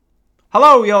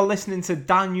Hello, you're listening to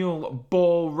Daniel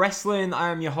Ball Wrestling. I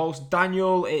am your host,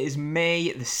 Daniel. It is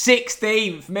May the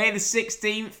 16th,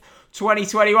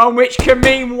 2021, which can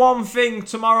mean one thing.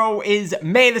 Tomorrow is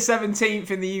May the 17th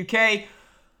in the UK.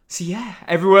 So yeah,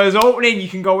 everywhere's opening. You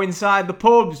can go inside the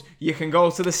pubs, you can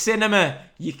go to the cinema,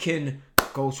 you can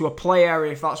go to a play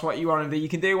area if that's what you want to do. You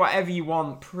can do whatever you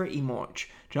want, pretty much.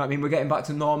 Do you know what I mean? We're getting back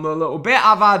to normal a little bit.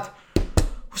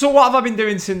 So what have I been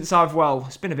doing since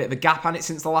it's been a bit of a gap, hasn't it,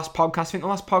 since the last podcast? I think the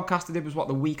last podcast I did was,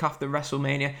 the week after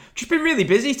WrestleMania. Just been really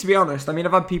busy, to be honest. I mean,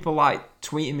 I've had people,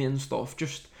 tweeting me and stuff.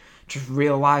 Just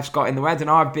real life's got in the way. And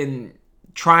I've been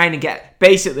trying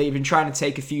to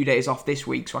take a few days off this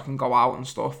week so I can go out and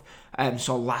stuff.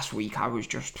 So last week I was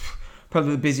just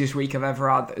probably the busiest week I've ever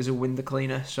had as a window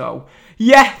cleaner. So,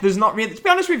 yeah, to be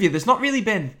honest with you, there's not really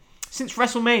been, since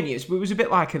WrestleMania, it was a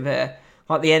bit like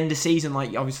the end of season,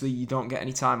 obviously you don't get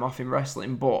any time off in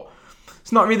wrestling, but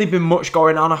it's not really been much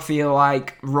going on. I feel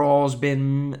like Raw's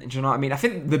been, do you know what I mean? I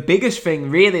think the biggest thing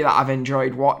really that I've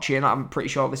enjoyed watching, I'm pretty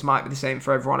sure this might be the same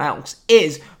for everyone else,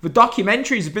 is the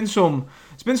documentaries.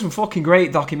 There's been some fucking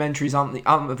great documentaries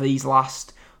on these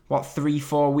last,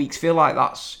 3-4 weeks. Feel like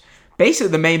that's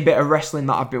basically the main bit of wrestling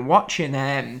that I've been watching.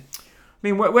 I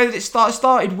mean, where did it start? It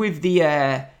started with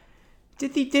the,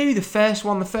 did they do the first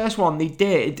one? The first one they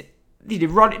did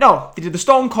the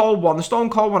Stone Cold one. The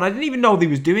Stone Cold one, I didn't even know they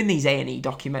was doing these A&E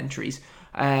documentaries.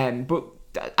 But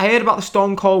I heard about the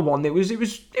Stone Cold one. It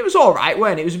was all right,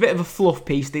 weren't it? It was a bit of a fluff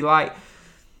piece.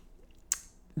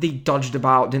 They dodged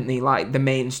about, didn't they? The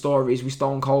main stories with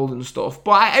Stone Cold and stuff.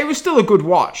 But it was still a good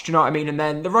watch, do you know what I mean? And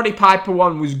then the Roddy Piper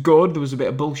one was good. There was a bit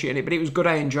of bullshit in it, but it was good.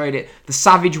 I enjoyed it. The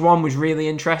Savage one was really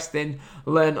interesting.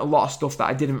 Learned a lot of stuff that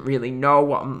I didn't really know. Do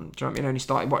you know what I mean? I only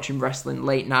started watching wrestling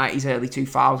late 90s, early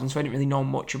 2000s, so I didn't really know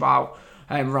much about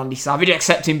Randy Savage,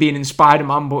 except him being in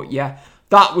Spider-Man. But yeah,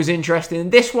 that was interesting.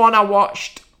 This one I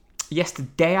watched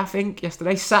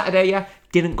yesterday, Saturday, yeah.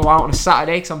 Didn't go out on a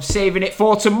Saturday because I'm saving it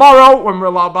for tomorrow when we're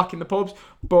allowed back in the pubs.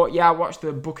 But yeah, I watched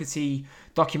the Booker T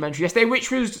documentary yesterday,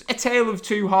 which was a tale of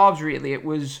two halves, really. It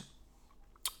was,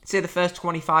 say, the first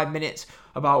 25 minutes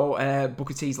about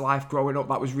Booker T's life growing up.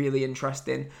 That was really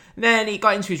interesting. And then he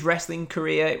got into his wrestling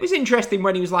career. It was interesting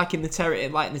when he was in the territory,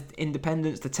 in the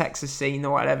independence, the Texas scene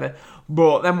or whatever.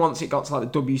 But then once it got to the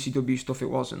WCW stuff, it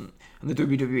wasn't, and the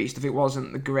WWE stuff, it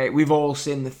wasn't the great. We've all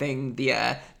seen the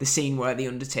scene where the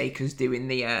Undertaker's doing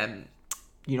the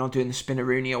doing the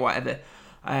spinneroonie or whatever.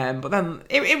 But then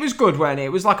it was good, wasn't it?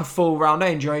 It was a full round. I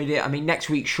enjoyed it. I mean, next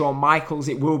week, Shawn Michaels,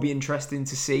 it will be interesting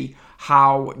to see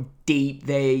how deep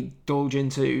they indulge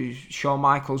into Shawn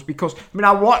Michaels, because,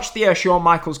 I watched the Shawn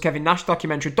Michaels Kevin Nash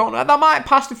documentary. Don't know, that might have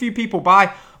passed a few people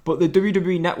by, but the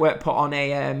WWE Network put on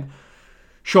a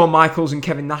Shawn Michaels and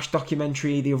Kevin Nash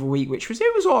documentary the other week, which was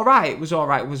alright. It was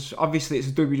obviously, it's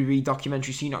a WWE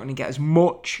documentary, so you're not going to get as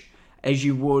much as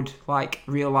you would,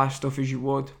 real life stuff as you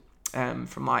would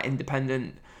from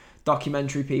independent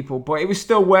documentary people, but it was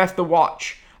still worth the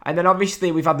watch. And then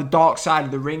obviously we've had the Dark Side of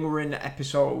the Ring Ring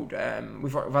episode.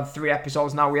 We've had 3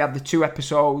 episodes now. We had the 2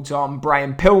 episodes on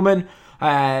Brian Pillman.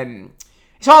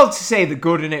 It's hard to say the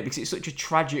good in it because it's such a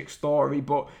tragic story,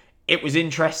 but it was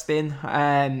interesting.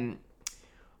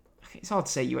 It's hard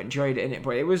to say you enjoyed it, innit?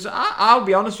 But it was, I'll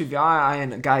be honest with you, I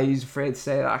ain't a guy who's afraid to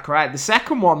say that I cried. The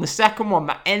second one,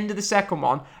 the end of the second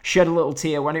one, shed a little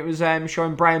tear when it was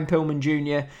showing Brian Pillman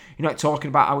Jr., talking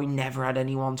about how he never had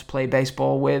anyone to play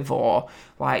baseball with or,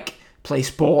 play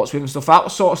sports with and stuff.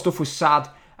 That sort of stuff was sad,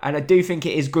 and I do think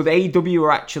it is good. AEW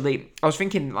are actually, I was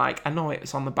thinking, I know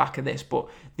it's on the back of this, but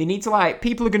they need to,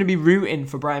 people are going to be rooting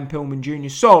for Brian Pillman Jr.,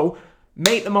 so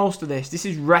make the most of this. This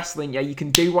is wrestling, yeah. You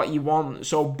can do what you want,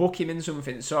 so book him in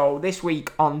something. So this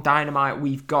week on Dynamite,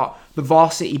 we've got the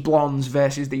Varsity Blondes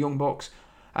versus the Young Bucks.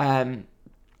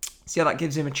 So that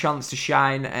gives him a chance to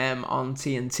shine on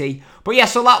TNT. But yeah,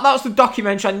 so that was the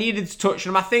documentary. I needed to touch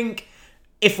on them. I think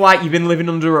if you've been living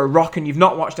under a rock and you've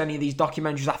not watched any of these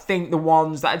documentaries, I think the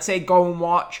ones that I'd say go and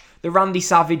watch, the Randy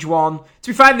Savage one.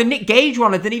 To be fair, the Nick Gage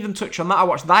one, I didn't even touch on that. I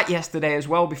watched that yesterday as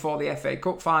well before the FA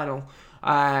Cup final.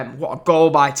 What a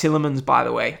goal by Tillemans, by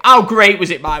the way. How great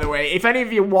was it, by the way? If any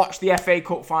of you watched the FA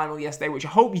Cup final yesterday, which I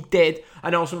hope you did,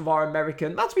 I know some of our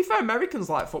to be fair,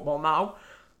 Americans like football now,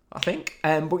 I think.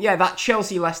 But yeah, that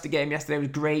Chelsea-Leicester game yesterday was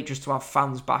great just to have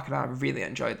fans back, and I really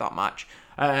enjoyed that match.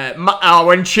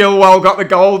 When Chilwell got the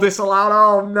goal disallowed,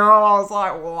 oh no, I was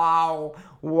like,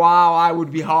 wow, I would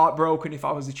be heartbroken if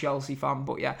I was a Chelsea fan.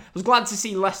 But yeah, I was glad to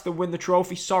see Leicester win the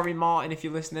trophy. Sorry, Martin, if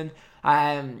you're listening.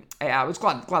 I was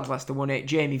glad Leicester won it.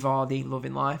 Jamie Vardy,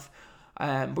 loving life.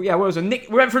 But yeah, we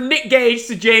went from Nick Gage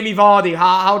to Jamie Vardy.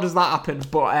 How does that happen?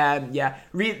 But yeah,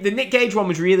 the Nick Gage one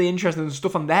was really interesting. There's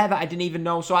stuff on there that I didn't even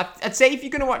know. So I'd say if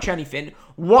you're going to watch anything,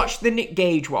 watch the Nick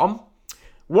Gage one,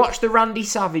 watch the Randy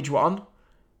Savage one,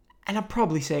 and I'd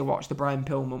probably say watch the Brian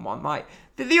Pillman one. Like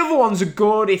the other ones are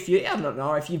good if I don't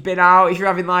know, if you've been out, if you're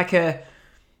having like a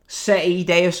SETI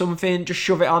day or something, just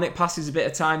shove it on. It passes a bit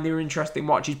of time. They were interesting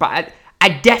watches, but I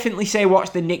definitely say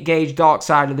watch the Nick Gage Dark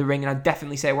Side of the Ring, and I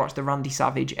definitely say watch the Randy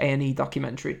Savage A&E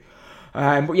documentary.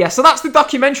 But yeah, so that's the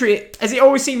documentary. As it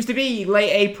always seems to be,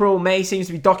 late April, May seems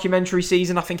to be documentary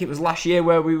season. I think it was last year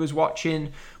where we was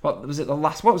watching, what was it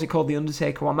called? The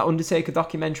Undertaker one. That Undertaker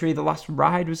documentary, The Last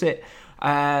Ride, was it?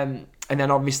 And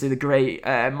then obviously the great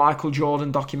Michael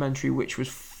Jordan documentary, which was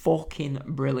fucking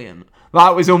brilliant.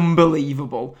 That was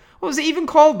unbelievable. What was it even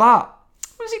called that?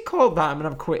 What was it called that? I'm going to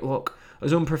have a quick look.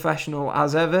 As unprofessional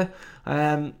as ever.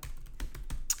 I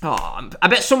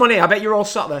bet someone here, I bet you're all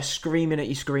sat there screaming at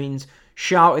your screens,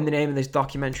 shouting the name of this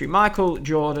documentary. Michael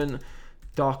Jordan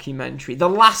documentary. The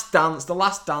Last Dance.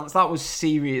 That was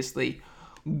seriously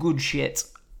good shit.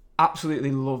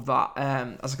 Absolutely love that.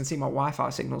 As I can see, my Wi-Fi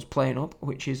signal's playing up,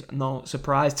 which is no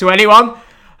surprise to anyone.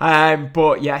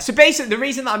 But yeah, so basically the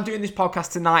reason that I'm doing this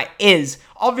podcast tonight is,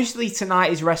 obviously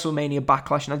tonight is WrestleMania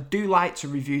Backlash, and I do like to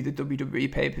review the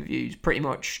WWE pay-per-views pretty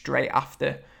much straight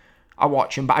after I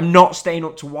watch them, but I'm not staying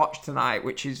up to watch tonight,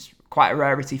 which is quite a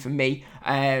rarity for me.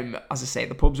 As I say,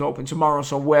 the pub's open tomorrow,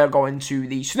 so we're going to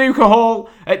the snooker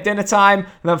hall at dinner time, and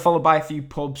then followed by a few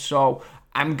pubs, so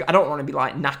I don't want to be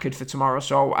like knackered for tomorrow,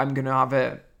 so I'm going to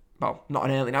have not an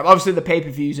early night. Obviously, the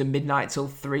pay-per-views are midnight till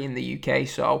 3 in the UK,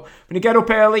 so I'm going to get up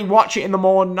early, watch it in the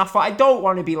morning. I thought I don't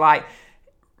want to be like,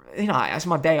 that's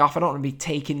my day off. I don't want to be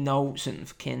taking notes and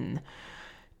fucking,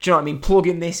 do you know what I mean,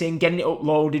 plugging this in, getting it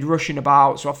uploaded, rushing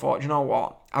about. So I thought, you know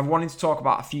what, I've wanted to talk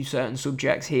about a few certain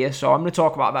subjects here, so I'm going to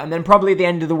talk about that. And then probably at the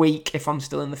end of the week, if I'm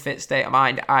still in the fit state of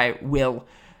mind, I will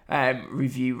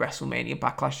review WrestleMania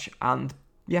Backlash, and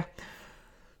yeah.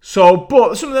 So,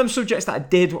 but some of them subjects that I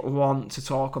did want to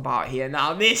talk about here.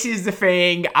 Now, this is the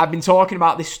thing. I've been talking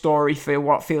about this story for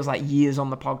what feels like years on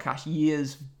the podcast.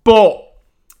 Years. But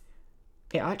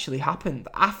it actually happened.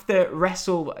 After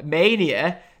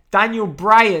WrestleMania, Daniel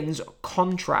Bryan's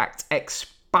contract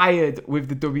expired with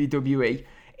the WWE.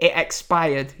 It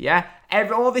expired, yeah?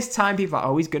 All this time, people are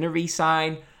always going to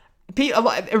re-sign.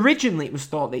 Originally, it was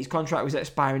thought that his contract was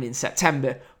expiring in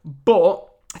September, but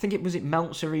I think it was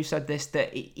Meltzer who said this,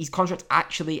 that his contract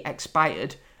actually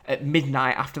expired at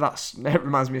midnight after that. It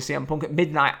reminds me of CM Punk, at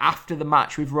midnight after the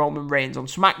match with Roman Reigns on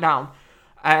SmackDown.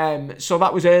 So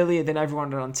that was earlier than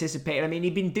everyone had anticipated. I mean,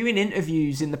 he'd been doing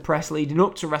interviews in the press leading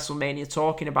up to WrestleMania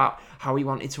talking about how he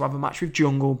wanted to have a match with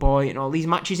Jungle Boy and all these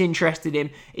matches interested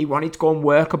him. He wanted to go and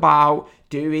work about,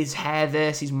 do his hair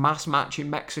his mass match in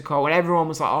Mexico, and everyone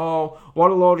was like, oh, what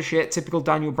a load of shit, typical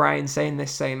Daniel Bryan saying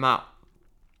this, saying that.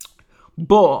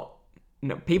 But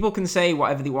people can say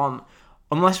whatever they want,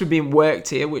 unless we're being worked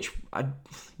here, which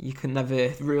you can never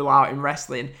rule out in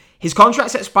wrestling. His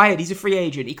contract's expired. He's a free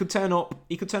agent. He could turn up.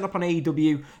 He could turn up on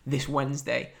AEW this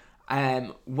Wednesday.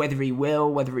 Whether he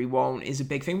will, whether he won't, is a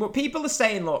big thing. But people are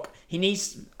saying, look, he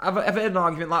needs. I've heard an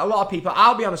argument. Like a lot of people,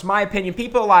 I'll be honest. My opinion.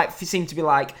 People seem to be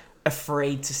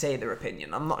afraid to say their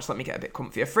opinion. I'm not, just let me get a bit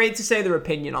comfy, afraid to say their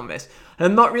opinion on this, and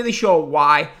I'm not really sure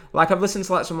why. I've listened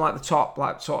to some the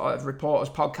top sort of reporters,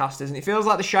 podcasters, and it feels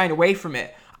like they're shying away from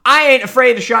it. I ain't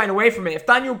afraid of shying away from it. If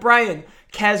Daniel Bryan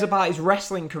cares about his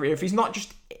wrestling career, if he's not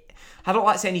just, I don't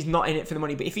like saying he's not in it for the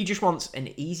money, but if he just wants an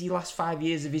easy last 5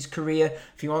 years of his career,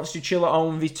 if he wants to chill at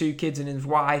home with his 2 kids and his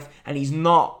wife, and he's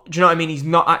not, do you know what I mean, he's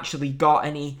not actually got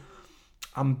any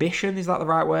ambition, is that the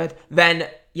right word? Then,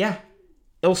 yeah,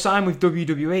 he'll sign with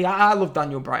WWE. I love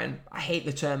Daniel Bryan. I hate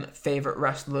the term favourite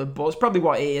wrestler, but it's probably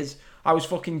what it is. I was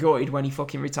fucking gutted when he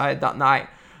fucking retired that night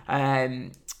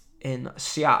in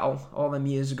Seattle all them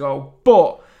years ago.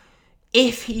 But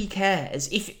if he cares,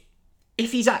 if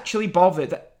he's actually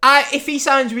bothered, if he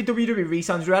signs with WWE,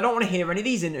 re-signs with, I don't want to hear any of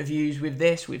these interviews with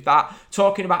this, with that,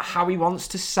 talking about how he wants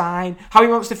to sign, how he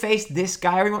wants to face this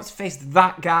guy, how he wants to face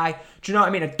that guy. Do you know what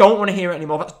I mean? I don't want to hear it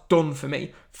anymore. That's done for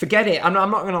me. Forget it. I'm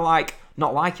not going to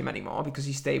not like him anymore because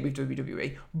he stayed with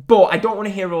WWE. But I don't want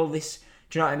to hear all this,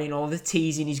 do you know what I mean? All the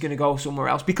teasing he's going to go somewhere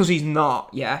else, because he's not,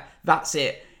 yeah? That's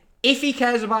it. If he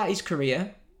cares about his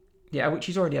career, yeah, which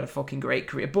he's already had a fucking great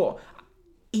career, but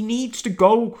he needs to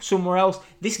go somewhere else.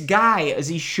 This guy, as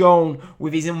he's shown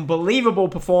with his unbelievable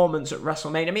performance at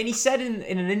WrestleMania, I mean, he said in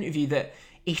an interview that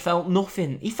he felt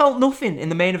nothing. He felt nothing in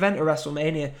the main event of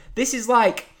WrestleMania. This is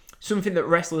something that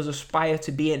wrestlers aspire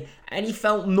to be in, and he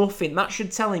felt nothing. That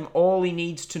should tell him all he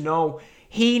needs to know.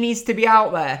 He needs to be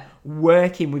out there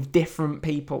working with different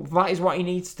people. That is what he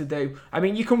needs to do. I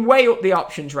mean, you can weigh up the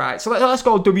options, right? So let's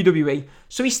go WWE.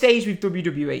 So he stays with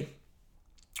WWE.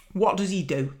 What does he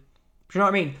do? Do you know what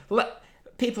I mean?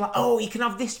 People are like, oh, he can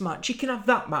have this match, he can have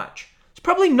that match. It's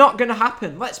probably not going to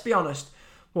happen. Let's be honest.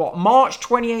 March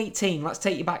 2018, let's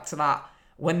take you back to that,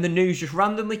 when the news just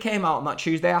randomly came out on that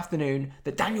Tuesday afternoon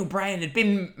that Daniel Bryan had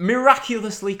been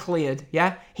miraculously cleared,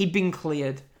 yeah? He'd been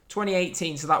cleared.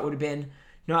 2018, so that would have been,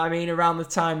 you know what I mean, around the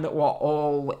time that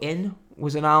All In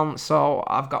was announced, so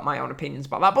I've got my own opinions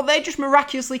about that, but they just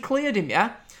miraculously cleared him,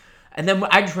 yeah? And then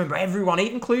I just remember everyone,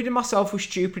 even including myself, was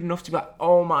stupid enough to be like,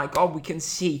 oh my God, we can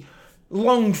see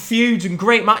long feuds and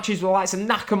great matches with the likes of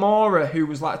Nakamura, who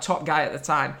was like a top guy at the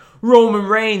time, Roman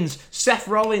Reigns, Seth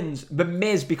Rollins, The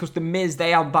Miz, because The Miz,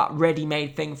 they had that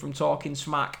ready-made thing from Talking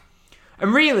Smack.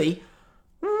 And really,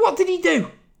 what did he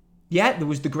do? Yeah, there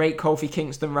was the great Kofi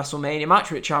Kingston WrestleMania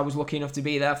match, which I was lucky enough to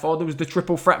be there for. There was the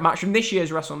triple threat match from this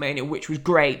year's WrestleMania, which was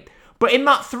great. But in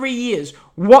that 3 years,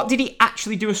 what did he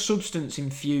actually do as substance in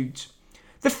feuds?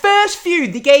 The first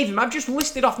feud they gave him, I've just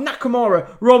listed off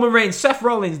Nakamura, Roman Reigns, Seth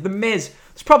Rollins, The Miz.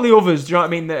 There's probably others, do you know what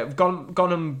I mean, that have gone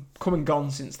and come and gone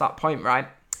since that point, right?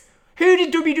 Who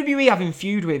did WWE have him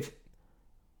feud with?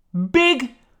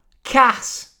 Big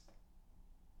Cass.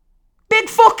 Big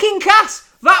fucking Cass.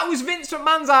 That was Vince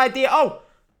McMahon's idea. Oh,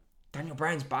 Daniel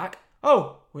Bryan's back.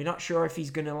 Oh, we're not sure if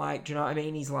he's going to do you know what I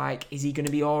mean? He's like, is he going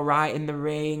to be all right in the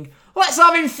ring? Let's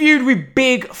have him feud with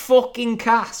Big fucking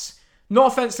Cass. No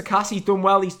offense to Cass, he's done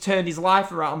well, he's turned his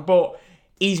life around, but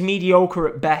he's mediocre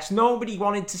at best. Nobody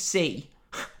wanted to see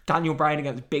Daniel Bryan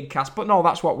against Big Cass, but no,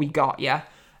 that's what we got, yeah?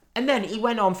 And then he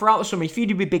went on throughout the summer, he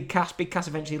feuded with Big Cass. Big Cass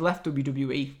eventually left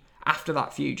WWE after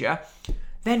that feud, yeah?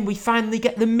 Then we finally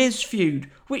get the Miz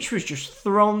feud, which was just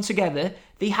thrown together.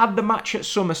 They had the match at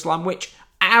SummerSlam, which,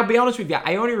 I'll be honest with you,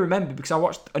 I only remember because I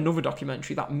watched another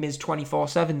documentary, that Miz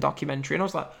 24/7 documentary, and I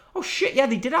was like, oh shit, yeah,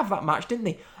 they did have that match, didn't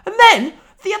they? And then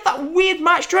they had that weird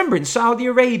match, do you remember, in Saudi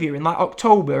Arabia in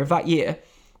October of that year,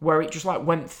 where it just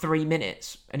went 3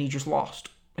 minutes and he just lost.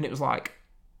 And it was like,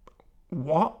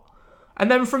 what?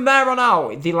 And then from there on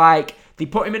out, they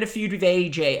put him in a feud with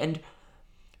AJ, and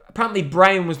apparently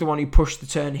Bryan was the one who pushed the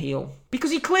turn heel. Because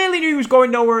he clearly knew he was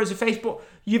going nowhere as a face, but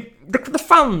the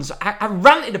fans, I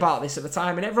ranted about this at the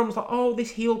time, and everyone was like, oh, this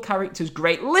heel character's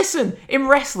great. Listen, in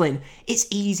wrestling, it's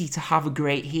easy to have a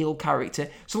great heel character.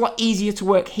 It's a lot easier to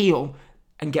work heel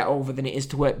and get over than it is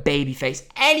to work babyface.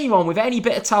 Anyone with any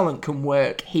bit of talent can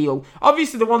work heel.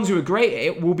 Obviously, the ones who are great at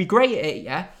it will be great at it,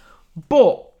 yeah?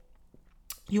 But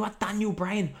you had Daniel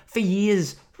Bryan for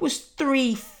years. It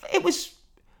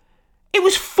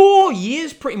was 4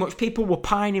 years, pretty much. People were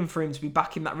pining for him to be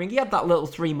back in that ring. He had that little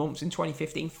 3 months in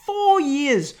 2015. 4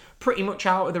 years, pretty much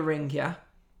out of the ring, yeah?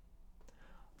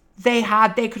 They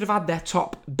could have had their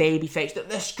top babyface that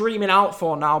they're screaming out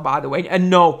for now, by the way.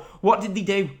 And no, what did they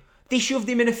do? They shoved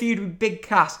him in a feud with Big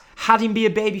Cass, had him be a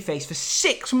babyface for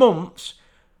 6 months.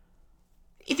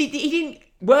 If he didn't...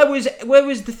 Where was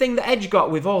the thing that Edge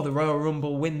got with, the Royal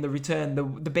Rumble win, the return, the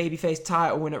babyface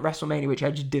title win at WrestleMania, which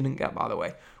Edge didn't get, by the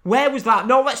way. Where was that?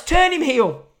 No, let's turn him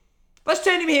heel. Let's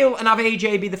turn him heel and have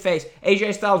AJ be the face.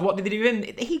 AJ Styles, what did they do to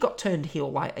him? He got turned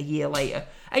heel a year later.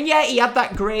 And yeah, he had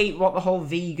that great, the whole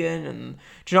vegan and,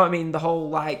 do you know what I mean? The whole,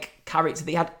 character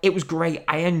that he had. It was great.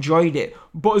 I enjoyed it.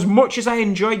 But as much as I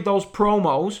enjoyed those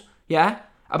promos, yeah,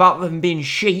 about them being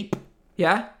sheep,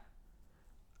 yeah,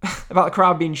 about the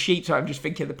crowd being sheep, so I'm just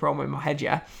thinking of the promo in my head,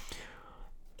 yeah,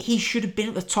 he should have been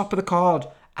at the top of the card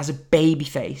as a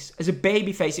babyface. As a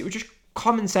babyface, it was just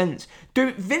common sense.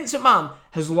 Dude, Vince McMahon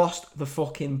has lost the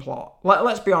fucking plot.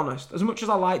 Let's be honest. As much as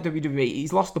I like WWE,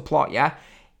 he's lost the plot, yeah?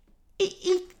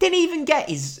 He didn't even get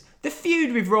the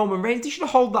feud with Roman Reigns. He should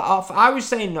have held that off. I was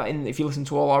saying that, if you listen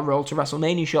to all our Road to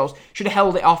WrestleMania shows, should have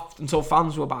held it off until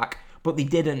fans were back, but they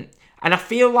didn't. And I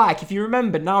feel like, if you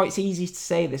remember, now it's easy to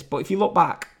say this, but if you look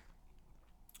back,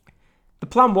 the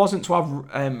plan wasn't to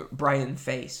have Bryan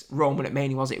face Roman at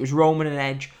Mania, was it? It was Roman and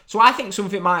Edge. So I think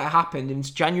something might have happened in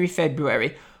January,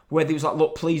 February, where they was like,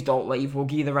 look, please don't leave. We'll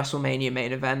give you the WrestleMania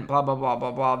main event, blah, blah, blah,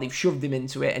 blah, blah. They've shoved him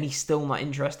into it, and he's still not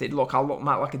interested. Look, I'll look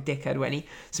like a dickhead when he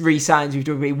re-signs with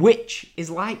WWE, which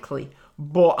is likely.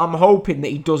 But I'm hoping that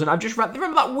he doesn't. I've just read,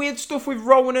 remember that weird stuff with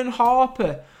Rowan and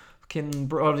Harper? Fucking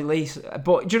Brody Lee.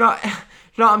 But do you know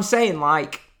what I'm saying?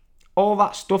 All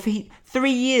that stuff. 3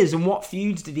 years, and what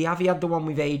feuds did he have? He had the one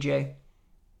with AJ.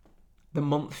 The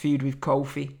month feud with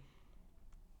Kofi.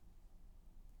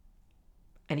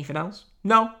 Anything else?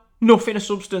 No. Nothing of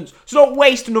substance. So don't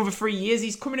waste another 3 years.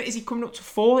 Is he coming up to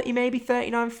 40 maybe?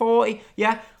 39, 40?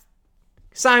 Yeah.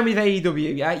 Sign with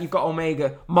AEW, yeah? You've got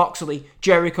Omega, Moxley,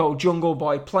 Jericho, Jungle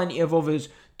Boy, plenty of others,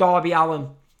 Darby Allin,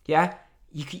 yeah?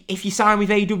 If you sign with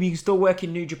AEW, you can still work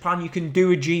in New Japan. You can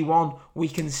do a G1. We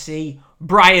can see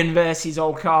Bryan versus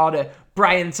Okada,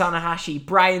 Bryan Tanahashi,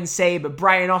 Bryan Sabre,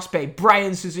 Bryan Ospreay,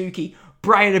 Bryan Suzuki,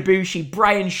 Bryan Ibushi,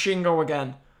 Bryan Shingo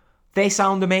again. They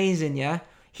sound amazing, yeah?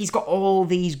 He's got all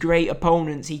these great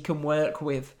opponents he can work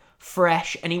with,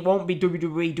 fresh, and he won't be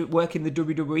WWE working the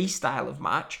WWE style of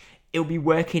match. He'll be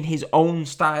working his own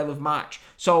style of match.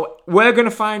 So we're going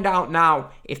to find out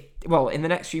now, in the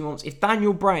next few months, if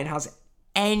Daniel Bryan has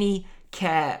any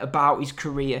care about his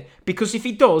career. Because if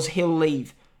he does, he'll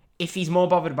leave. If he's more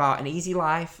bothered about an easy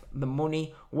life, the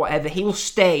money, whatever, he'll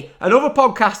stay. And other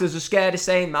podcasters are scared of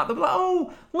saying that. They're like,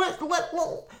 oh,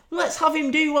 let's have him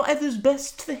do whatever's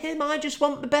best for him. I just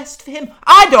want the best for him.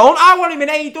 I don't. I want him in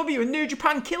AEW and New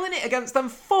Japan killing it against them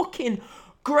fucking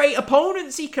great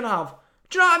opponents he can have.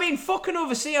 Do you know what I mean? Fucking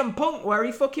over CM Punk, where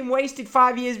he fucking wasted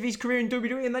 5 years of his career in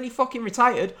WWE and then he fucking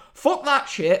retired. Fuck that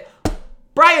shit.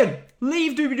 Bryan,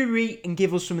 leave WWE and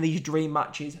give us some of these dream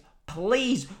matches.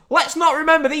 Please. Let's not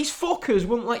remember, these fuckers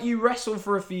wouldn't let you wrestle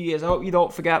for a few years. I hope you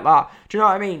don't forget that. Do you know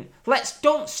what I mean?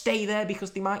 Don't stay there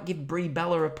because they might give Brie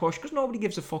Bella a push, because nobody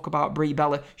gives a fuck about Brie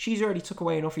Bella. She's already took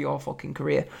away enough of your fucking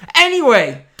career.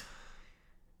 Anyway,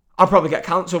 I'll probably get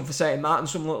cancelled for saying that, and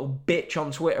some little bitch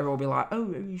on Twitter will be like,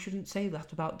 oh, you shouldn't say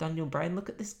that about Daniel Bryan. Look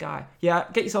at this guy. Yeah,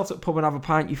 get yourself to the pub and have a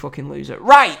pint, you fucking loser.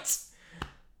 Right!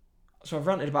 So I've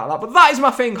ranted about that, but that is my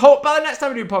thing. Hope by the next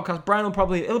time we do a podcast, Bryan will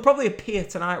probably appear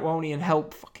tonight, won't he, and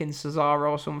help fucking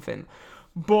Cesaro or something.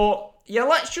 But yeah,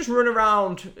 let's just run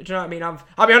around. Do you know what I mean?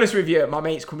 I'll be honest with you, my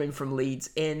mate's coming from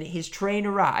Leeds in. His train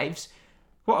arrives.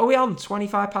 What are we on?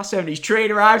 25 past 7. His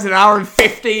train arrives in an hour and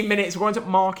 15 minutes. We're going to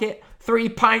market. 3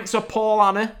 pints of Paul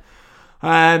Anna.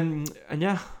 And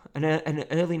yeah, an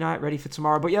early night ready for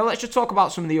tomorrow. But yeah, let's just talk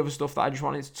about some of the other stuff that I just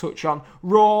wanted to touch on.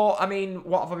 Raw, I mean,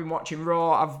 what have I been watching?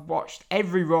 Raw, I've watched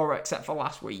every Raw except for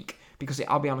last week, because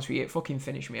I'll be honest with you, it fucking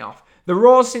finished me off. The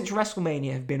Raws since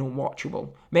WrestleMania have been unwatchable.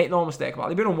 Make no mistake about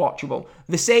it, they've been unwatchable.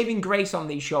 The saving grace on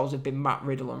these shows have been Matt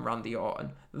Riddle and Randy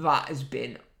Orton. It's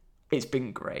been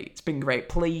great. It's been great.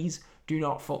 Please do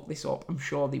not fuck this up. I'm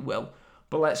sure they will,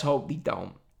 but let's hope they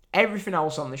don't. Everything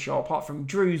else on the show, apart from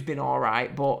Drew's, been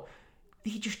alright, but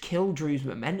they just killed Drew's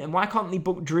momentum. Why can't they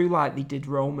book Drew like they did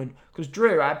Roman? Because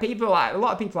Drew, a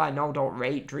lot of people I know don't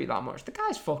rate Drew that much. The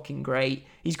guy's fucking great.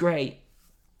 He's great.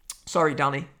 Sorry,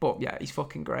 Danny, but yeah, he's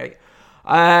fucking great.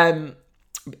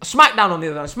 SmackDown on the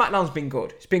other hand, SmackDown's been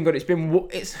good. It's been good.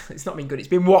 It's not been good. It's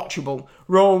been watchable.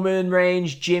 Roman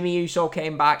Reigns, Jimmy Uso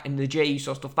came back, and the Jey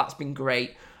Uso stuff, that's been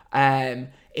great.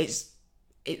 It's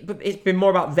been more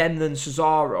about them than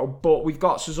Cesaro, but we've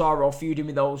got Cesaro feuding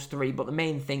with those three, but the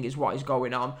main thing is what is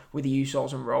going on with the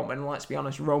Usos and Roman. And let's be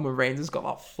honest, Roman Reigns has got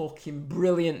that fucking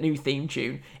brilliant new theme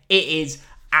tune. It is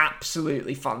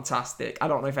absolutely fantastic. I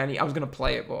don't know if I was going to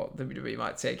play it, but WWE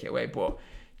might take it away, but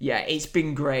yeah, it's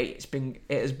been great. It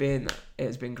has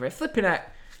been great. Flipping it.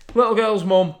 Little girl's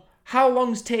mum, how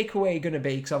long's takeaway going to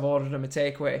be? Because I've ordered them a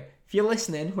takeaway. If you're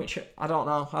listening, which I don't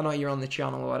know, I know you're on the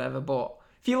channel or whatever, but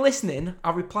if you're listening,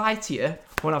 I'll reply to you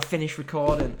when I've finished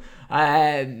recording.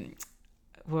 Where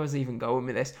was I even going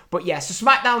with this? But yeah, so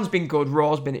SmackDown's been good.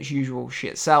 Raw's been its usual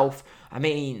shit self. I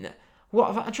mean,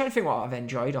 I'm trying to think what I've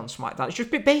enjoyed on SmackDown. It's just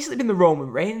basically been the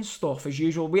Roman Reigns stuff as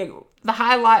usual. The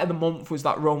highlight of the month was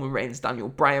that Roman Reigns Daniel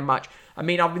Bryan match. I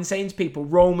mean, I've been saying to people,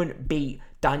 Roman beat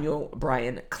Daniel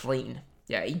Bryan clean.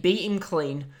 Yeah, he beat him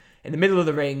clean in the middle of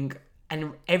the ring.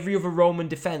 And every other Roman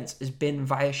defense has been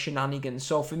via shenanigans.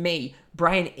 So for me,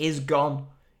 Bryan is gone.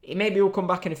 Maybe he'll come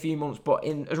back in a few months, but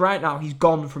right now, he's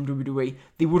gone from WWE.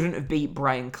 They wouldn't have beat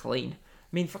Bryan clean. I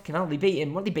mean, fucking hell, they beat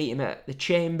him. What did they beat him at? The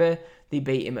Chamber. They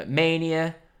beat him at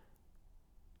Mania.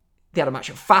 They had a match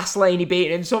at Fastlane. He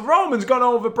beat him. So Roman's gone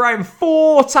over Bryan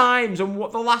 4 times, and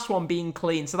the last one being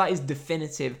clean. So that is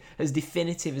definitive as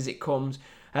it comes.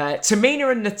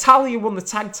 Tamina and Natalya won the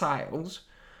tag titles.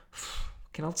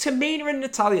 Tamina and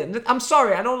Natalya. I'm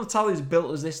sorry, I know Natalya's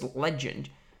built as this legend.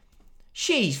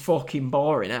 She's fucking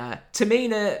boring,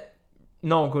 Tamina,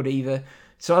 no good either.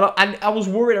 So I was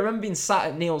worried. I remember being sat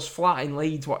at Neil's flat in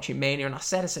Leeds watching Mania, and I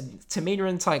said, Tamina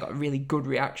and Natalya got a really good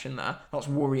reaction there. That's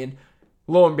worrying.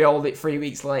 Lo and behold, 3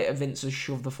 weeks later, Vince has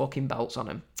shoved the fucking belts on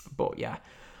him. But yeah.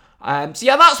 So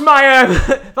yeah, that's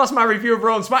my review of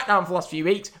Raw and SmackDown for the last few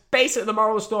weeks. Basically, the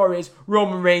moral of the story is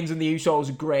Roman Reigns and the Usos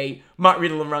are great. Matt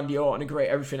Riddle and Randy Orton are great.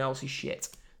 Everything else is shit.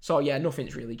 So yeah,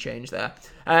 nothing's really changed there.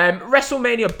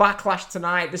 WrestleMania Backlash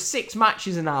tonight. There's 6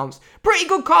 matches announced. Pretty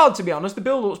good card, to be honest. The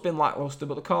build-up's been lackluster,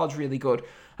 but the card's really good.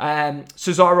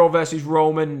 Cesaro versus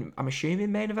Roman, I'm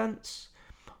assuming main events.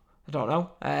 I don't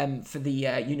know, for the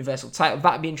Universal title.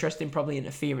 That'd be interesting, probably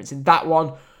interference in that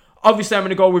one. Obviously, I'm going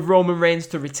to go with Roman Reigns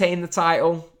to retain the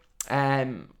title.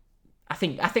 I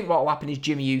think what will happen is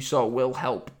Jimmy Uso will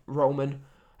help Roman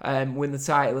win the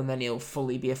title, and then he'll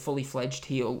be a fully fledged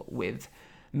heel with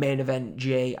main event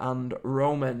Jay and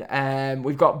Roman.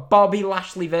 We've got Bobby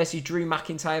Lashley versus Drew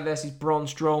McIntyre versus Braun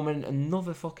Strowman.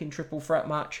 Another fucking triple threat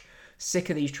match. Sick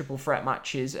of these triple threat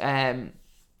matches. I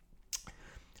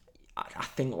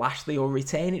think Lashley will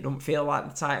retain. It don't feel like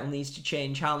the title needs to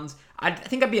change hands. I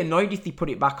think I'd be annoyed if they put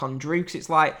it back on Drew, because it's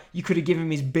like you could have given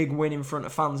him his big win in front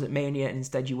of fans at Mania, and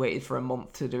instead you waited for a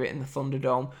month to do it in the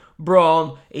Thunderdome.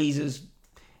 Braun, he's as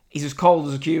cold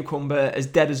as a cucumber, as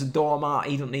dead as a doormat.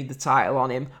 He don't need the title on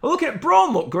him. Looking at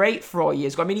Braun, looked great 4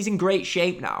 years ago. I mean, he's in great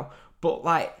shape now, but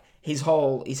like his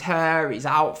hair, his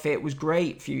outfit was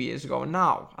great a few years ago, and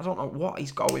now I don't know what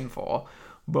he's going for,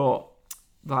 but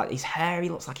like his hair, he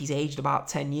looks like he's aged about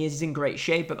 10 years. He's in great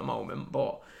shape at the moment,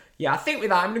 but yeah, I think with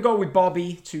that, I'm going to go with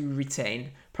Bobby to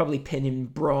retain. Probably pin him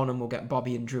Braun, and we'll get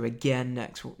Bobby and Drew again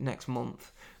next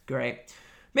month. Great.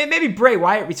 Maybe Bray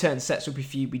Wyatt returns, sets up a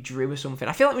feud with Drew or something.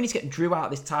 I feel like we need to get Drew out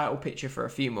of this title picture for a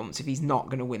few months if he's not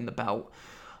going to win the belt.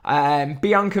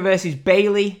 Bianca versus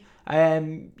Bayley.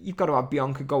 You've got to have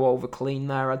Bianca go over clean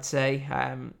there, I'd say.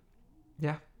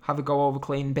 Yeah, have her go over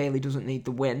clean. Bayley doesn't need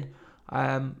the win.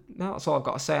 No, that's all I've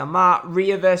got to say on that.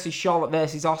 Rhea versus Charlotte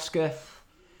versus Asuka.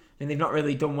 And they've not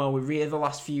really done well with Rhea the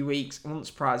last few weeks. It wouldn't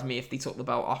surprise me if they took the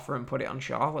belt off her and put it on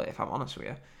Charlotte, if I'm honest with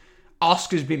you.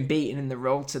 Asuka's been beaten in the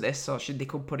road to this, so they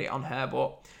could put it on her.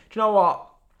 But do you know what?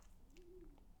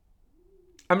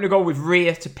 I'm going to go with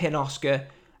Rhea to pin Asuka,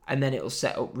 and then it'll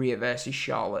set up Rhea versus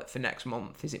Charlotte for next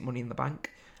month. Is it Money in the Bank?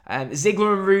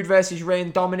 Ziggler and Rude versus Rey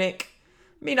and Dominic.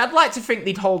 I mean, I'd like to think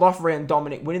they'd hold off Rey and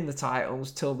Dominic winning the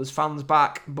titles till there's fans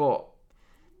back, but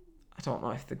I don't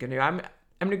know if they're going to. I'm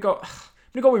going to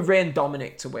go with Rey and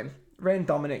Dominic to win.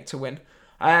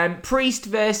 Priest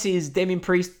versus Damien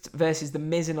Priest versus The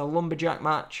Miz in a lumberjack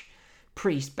match.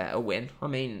 Priest better win. I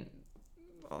mean,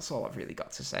 that's all I've really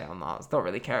got to say on that. I don't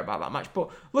really care about that match. But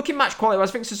looking match quality, I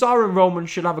think Cesaro and Roman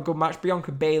should have a good match.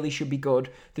 Bianca Bayley should be good.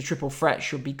 The triple threat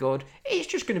should be good. It's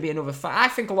just going to be another fight. I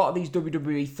think a lot of these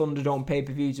WWE Thunderdome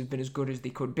pay-per-views have been as good as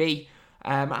they could be.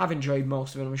 I've enjoyed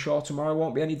most of them. I'm sure tomorrow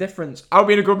won't be any difference. I'll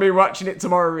be in a good mood watching it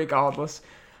tomorrow regardless.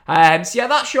 So yeah,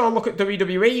 that's your look at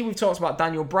WWE. We've talked about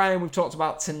Daniel Bryan. We've talked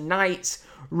about tonight's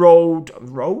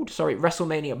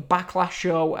WrestleMania Backlash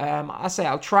show. I say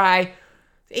I'll try.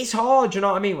 It's hard, you know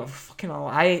what I mean? Well, fucking hell,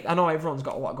 I know everyone's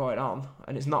got a lot going on,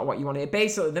 and it's not what you want to hear.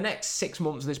 Basically, the next 6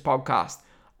 months of this podcast,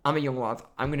 I'm a young lad.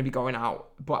 I'm going to be going out,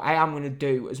 but I am going to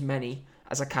do as many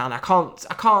as I can. I can't.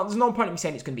 There's no point in me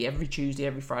saying it's going to be every Tuesday,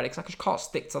 every Friday, because I just can't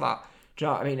stick to that. Do you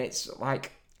know what I mean? It's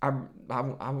like I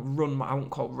won't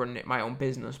call running it my own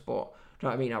business, but do you know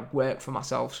what I mean? I work for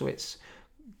myself, so it's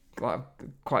like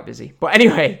quite busy. But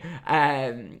anyway,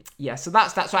 yeah. So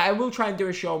that's why I will try and do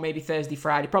a show maybe Thursday,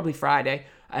 Friday, probably Friday.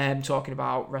 Talking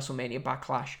about WrestleMania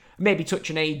Backlash, maybe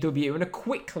touch on AEW, and a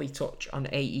quickly touch on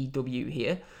AEW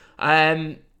here.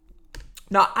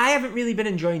 Now, I haven't really been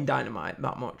enjoying Dynamite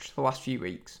that much the last few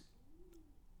weeks.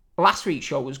 Last week's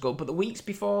show was good, but the weeks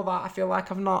before that, I feel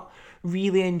like I've not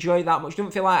really enjoyed that much.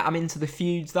 Don't feel like I'm into the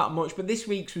feuds that much, but this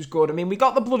week's was good. I mean, we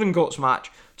got the Blood and Guts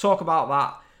match. Talk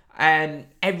about that.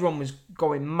 Everyone was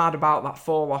going mad about that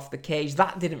fall off the cage.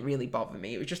 That didn't really bother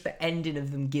me. It was just the ending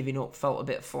of them giving up felt a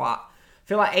bit flat. I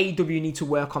feel like AEW need to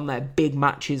work on their big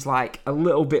matches like a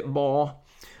little bit more.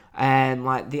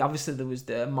 Obviously there was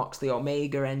the Moxley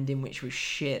Omega ending, which was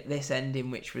shit. This ending,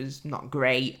 which was not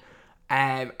great.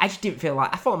 I just didn't feel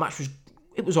like, I thought the match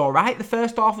was alright. The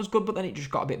first half was good, but then it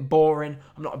just got a bit boring.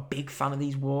 I'm not a big fan of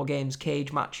these War Games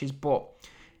cage matches, but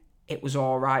it was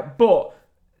alright. But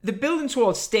the building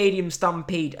towards Stadium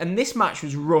Stampede, and this match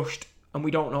was rushed, and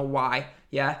we don't know why,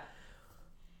 yeah?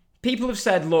 People have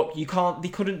said, look, they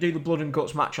couldn't do the Blood and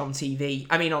Guts match on TV.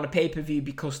 I mean, on a pay-per-view,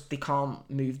 because they can't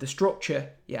move the structure,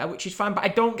 yeah, which is fine. But I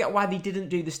don't get why they didn't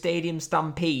do the Stadium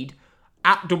Stampede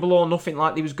at Double or Nothing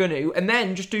like they was going to, and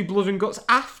then just do Blood and Guts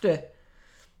after.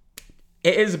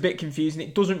 It is a bit confusing.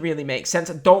 It doesn't really make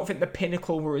sense. I don't think the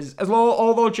Pinnacle were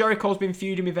although Jericho's been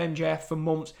feuding with MJF for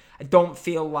months, I don't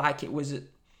feel like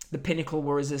the Pinnacle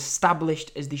were as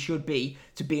established as they should be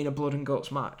to be in a Blood and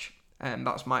Guts match.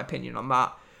 That's my opinion on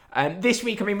that. This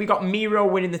week, I mean, we got Miro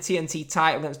winning the TNT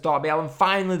title against Darby Allin.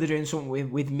 Finally, they're doing something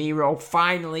with Miro.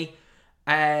 Finally,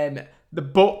 the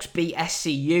Bucks beat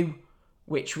SCU,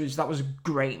 that was a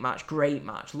great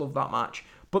match. Love that match.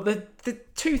 But the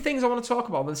two things I want to talk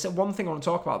about, there's one thing I want to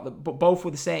talk about, but both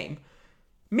were the same.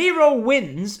 Miro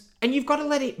wins, and you've got to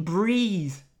let it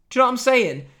breathe. Do you know what I'm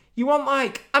saying? You want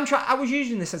I was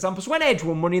using this example. So when Edge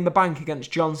won Money in the Bank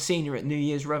against John Cena at New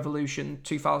Year's Revolution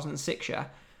 2006, yeah,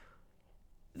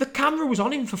 the camera was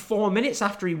on him for 4 minutes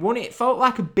after he won it. It felt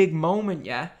like a big moment,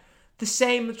 yeah. The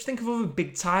same, just think of other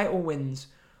big title wins.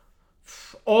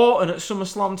 Orton at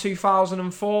SummerSlam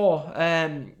 2004,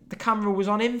 the camera was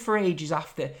on him for ages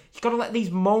after. You've got to let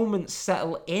these moments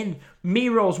settle in.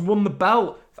 Miro's won the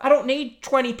belt. I don't need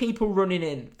 20 people running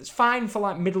in. That's fine for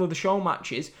like middle of the show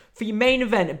matches. For your main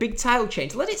event, a big title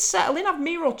change, let it settle in. Have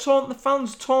Miro taunt the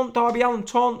fans, taunt Darby Allin,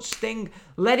 taunt Sting.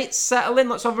 Let it settle in.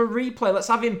 Let's have a replay. Let's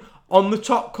have him on the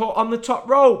top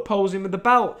rope, posing with the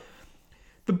belt.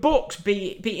 The Bucks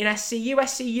beating SCU.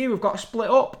 SCU have got to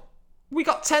split up. We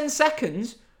got 10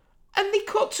 seconds, and they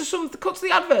cut to the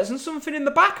adverts and something in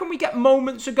the back, and we get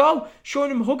moments ago showing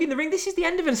them hugging the ring. This is the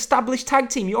end of an established tag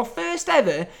team, your first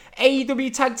ever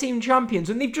AEW Tag Team Champions,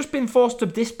 and they've just been forced to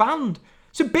disband.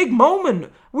 It's a big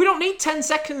moment. We don't need 10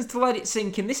 seconds to let it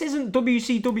sink in. This isn't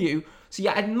WCW, so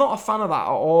yeah, I'm not a fan of that at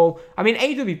all. I mean,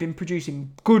 AEW have been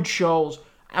producing good shows,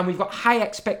 and we've got high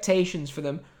expectations for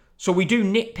them. So we do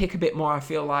nitpick a bit more, I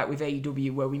feel like, with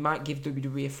AEW, where we might give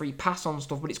WWE a free pass on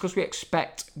stuff, but it's because we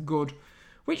expect good,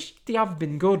 which they have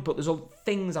been good, but there's other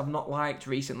things I've not liked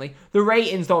recently. The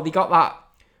ratings, though, they got that,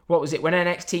 what was it, when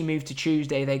NXT moved to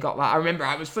Tuesday, they got that. I remember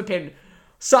I was flipping,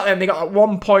 sat there and they got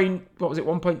like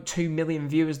 1.2 million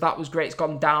viewers. That was great. It's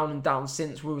gone down and down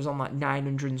since. We was on like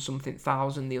 900 and something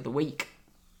thousand the other week.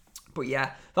 But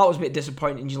yeah, that was a bit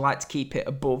disappointing. You like to keep it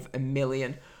above 1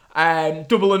 million.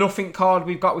 Double or Nothing card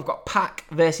we've got Pac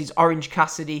versus Orange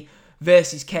Cassidy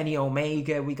versus Kenny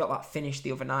Omega. We got that finish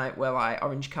the other night where like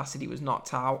Orange Cassidy was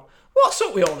knocked out. What's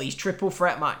up with all these triple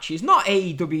threat matches? Not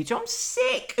AEW. I'm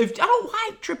sick of. I don't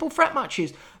like triple threat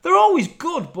matches. They're always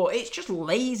good, but it's just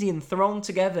lazy and thrown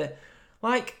together.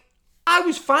 Like, I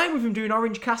was fine with him doing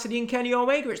Orange Cassidy and Kenny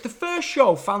Omega. It's the first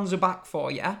show fans are back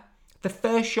for, yeah? The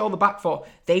first show they're back for,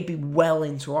 they'd be well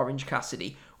into Orange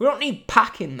Cassidy. We don't need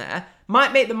Pac in there.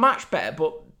 Might make the match better,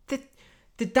 but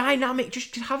the dynamic,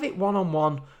 just have it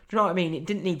one-on-one. Do you know what I mean? It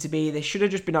didn't need to be. They should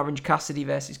have just been Orange Cassidy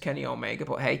versus Kenny Omega,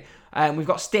 but hey. We've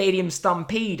got Stadium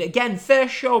Stampede. Again,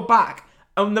 first show back.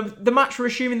 And the match we're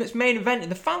assuming that's main event,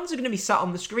 the fans are going to be sat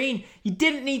on the screen. You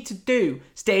didn't need to do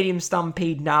Stadium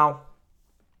Stampede now.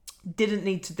 Didn't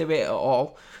need to do it at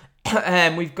all.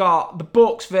 We've got the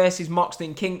Bucks versus Moxley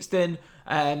and Kingston.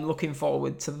 Looking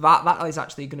forward to that. That is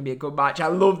actually going to be a good match. I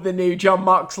love the new Jon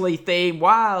Moxley theme.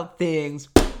 Wild Things.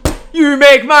 You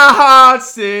make my heart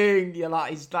sing. Yeah,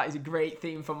 that is a great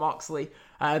theme for Moxley.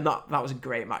 That was a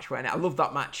great match, wasn't it? I love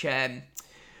that match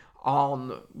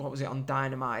on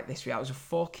Dynamite this week. That was a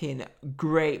fucking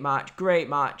great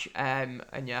match. And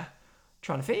yeah,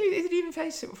 trying to think. Did he even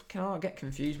face it? I get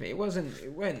confused, mate.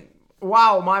 It went.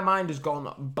 Wow, my mind has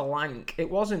gone blank.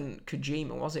 It wasn't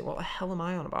Kojima, was it? What the hell am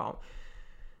I on about?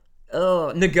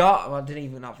 Nagata. Well, I didn't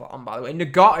even have that on, by the way.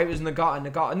 Nagata, it was Nagata.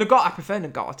 I prefer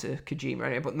Nagata to Kojima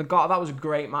anyway, but Nagata, that was a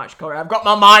great match, Corey. I've got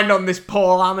my mind on this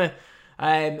Paul Hammer.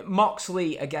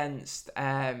 Moxley against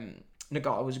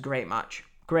Nagata was a great match.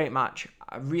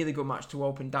 A really good match to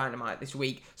open Dynamite this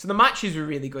week. So the matches were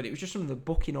really good. It was just some of the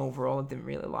booking overall I didn't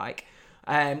really like.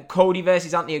 Cody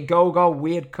versus Anthony Ogogo.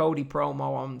 Weird Cody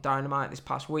promo on Dynamite this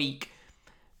past week.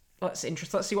 Let's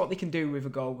see what they can do with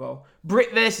Ogogo.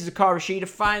 Britt versus Hikaru Shida.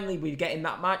 Finally, we're getting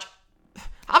that match.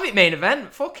 Have it main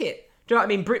event. Fuck it. Do you know what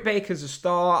I mean? Britt Baker's a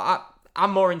star.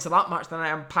 I'm more into that match than I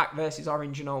am Pac versus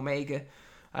Orange and Omega.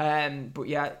 But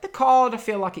yeah, the card, I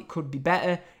feel like it could be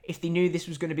better. If they knew this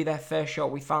was going to be their first show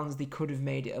with fans, they could have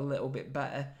made it a little bit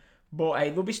better. But hey,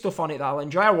 there'll be stuff on it that I'll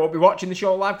enjoy. I won't be watching the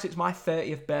show live because it's my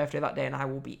 30th birthday that day and I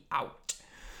will be out.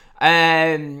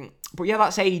 But yeah,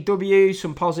 that's AEW.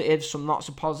 Some positives, some not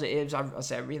so positives.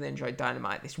 I really enjoyed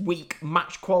Dynamite this week.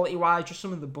 Match quality-wise, just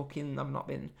some of the booking I've not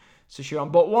been so sure on.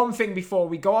 But one thing before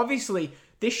we go, obviously,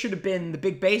 this should have been the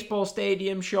big baseball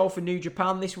stadium show for New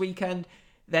Japan this weekend.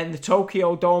 Then the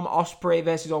Tokyo Dome, Ospreay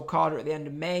versus Okada at the end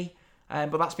of May.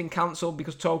 But that's been cancelled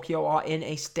because Tokyo are in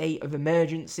a state of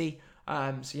emergency.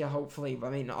 So yeah, hopefully,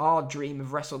 our dream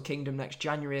of Wrestle Kingdom next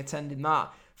January, attending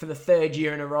that for the 3rd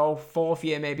year in a row. 4th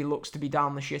year maybe looks to be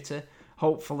down the shitter.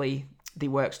 Hopefully they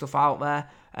work stuff out there.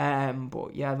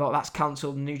 But yeah, that's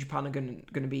cancelled. New Japan are going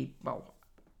to be,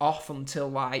 off until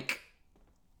like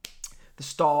the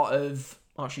start of...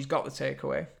 Oh, she's got the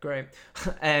takeaway. Great.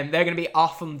 They're going to be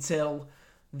off until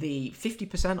the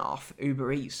 50% off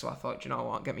Uber Eats. So I thought, you know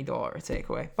what, get me daughter a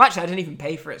takeaway. Well, actually, I didn't even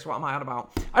pay for it, so what am I on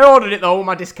about? I ordered it though with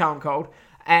my discount code.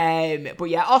 But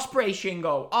yeah, Ospreay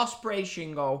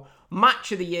Shingo.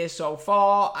 Match of the year so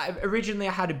far. Originally,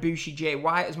 I had Ibushi Jay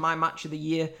White as my match of the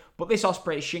year. But this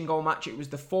Ospreay Shingo match, it was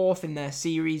the 4th in their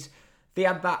series. they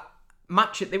had that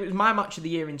match. It was my match of the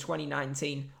year in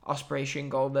 2019. Ospreay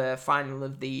Shingo, the final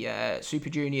of the Super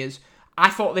Juniors. I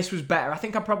thought this was better. I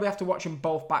think I probably have to watch them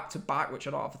both back to back, which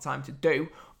I don't have the time to do.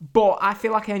 But I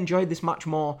feel like I enjoyed this match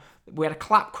more. We had a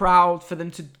clap crowd for them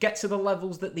to get to the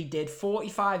levels that they did.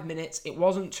 45 minutes. It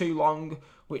wasn't too long,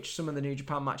 which some of the New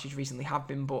Japan matches recently have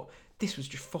been, but this was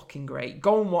just fucking great.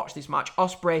 Go and watch this match.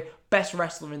 Ospreay, best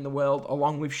wrestler in the world,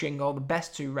 along with Shingo, the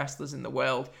best two wrestlers in the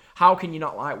world. How can you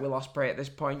not like Will Ospreay at this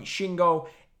point? Shingo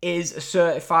is a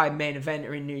certified main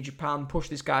eventer in New Japan. Push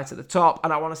this guy to the top,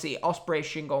 and I want to see Ospreay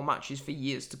Shingo matches for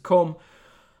years to come.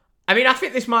 I mean, I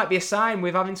think this might be a sign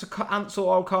with having to cancel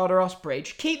Okada Ospreay.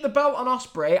 Just keep the belt on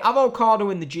Ospreay, have Okada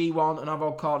win the G1, and have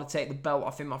Okada take the belt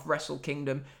off him off Wrestle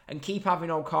Kingdom, and keep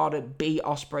having Okada beat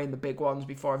Ospreay in the big ones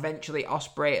before eventually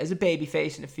Ospreay, as a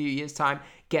babyface in a few years' time,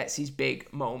 gets his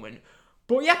big moment.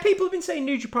 But yeah, people have been saying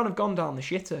New Japan have gone down the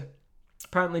shitter.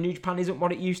 Apparently New Japan isn't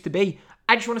what it used to be.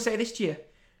 I just want to say this to you.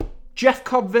 Jeff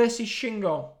Cobb versus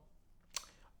Shingo.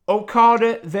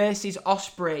 Okada versus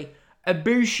Ospreay.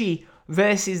 Ibushi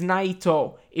versus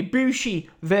Naito. Ibushi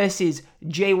versus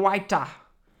Jay White.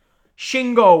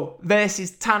 Shingo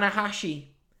versus Tanahashi.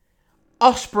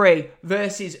 Ospreay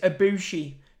versus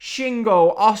Ibushi.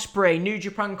 Shingo, Ospreay, New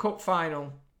Japan Cup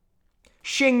final.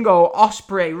 Shingo,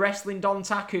 Ospreay, wrestling Don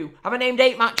Taku. Have I named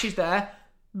 8 matches there?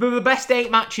 They're the best 8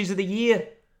 matches of the year.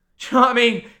 Do you know what I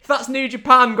mean? If that's New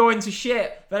Japan going to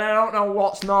shit, then I don't know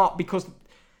what's not, because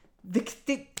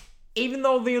even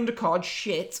though the undercard's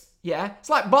shit, yeah, it's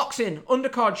like boxing,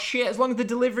 undercard shit, as long as they're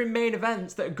delivering main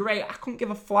events that are great, I couldn't give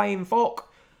a flying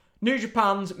fuck. New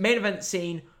Japan's main event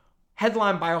scene,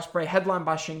 headlined by Ospreay, headlined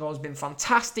by Shingo, has been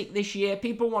fantastic this year.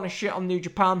 People want to shit on New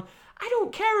Japan. I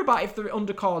don't care about if the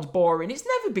undercard's boring. It's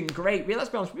never been great, really. Let's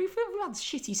be honest, we've had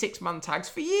shitty 6-man tags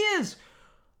for years.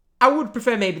 I would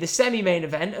prefer maybe the semi-main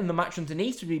event and the match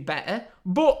underneath would be better,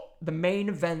 but the main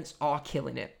events are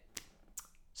killing it.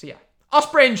 So yeah,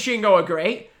 Ospreay and Shingo are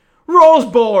great. Raw's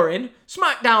boring.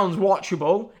 SmackDown's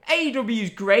watchable. AEW's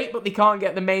great, but they can't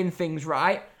get the main things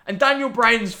right. And Daniel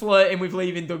Bryan's flirting with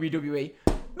leaving WWE.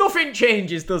 Nothing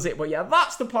changes, does it? But yeah,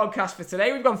 that's the podcast for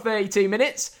today. We've gone 32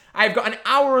 minutes. I've got an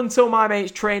hour until my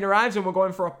mate's train arrives and we're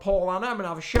going for a Paul Anna. I'm going to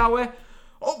have a shower,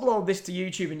 upload this to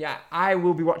YouTube, and yeah, I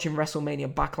will be watching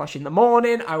WrestleMania Backlash in the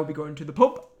morning. I will be going to the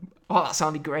pub. Oh, that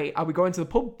sounded great. I'll be going to the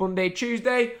pub Monday,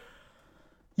 Tuesday.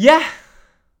 Yeah.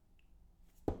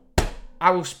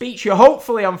 I will speak to you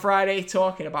hopefully on Friday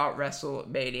talking about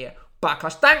WrestleMania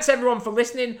Backlash. Thanks everyone for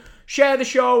listening. Share the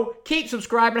show. Keep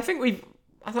subscribing.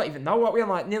 I don't even know what we're on,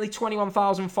 like nearly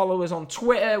 21,000 followers on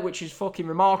Twitter, which is fucking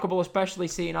remarkable, especially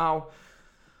seeing how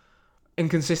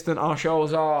inconsistent our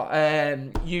shows are.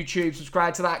 YouTube,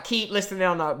 subscribe to that. Keep listening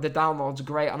on the downloads are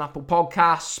great on Apple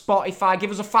Podcasts, Spotify.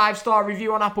 Give us a 5-star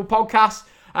review on Apple Podcasts.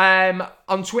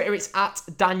 On Twitter, it's at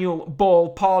Daniel Ball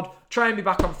Pod. Try and be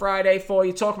back on Friday for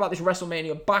you. Talk about this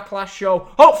WrestleMania Backlash show.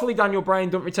 Hopefully Daniel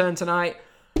Bryan don't return tonight.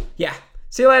 Yeah.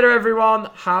 See you later, everyone.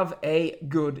 Have a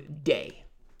good day.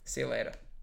 See you later.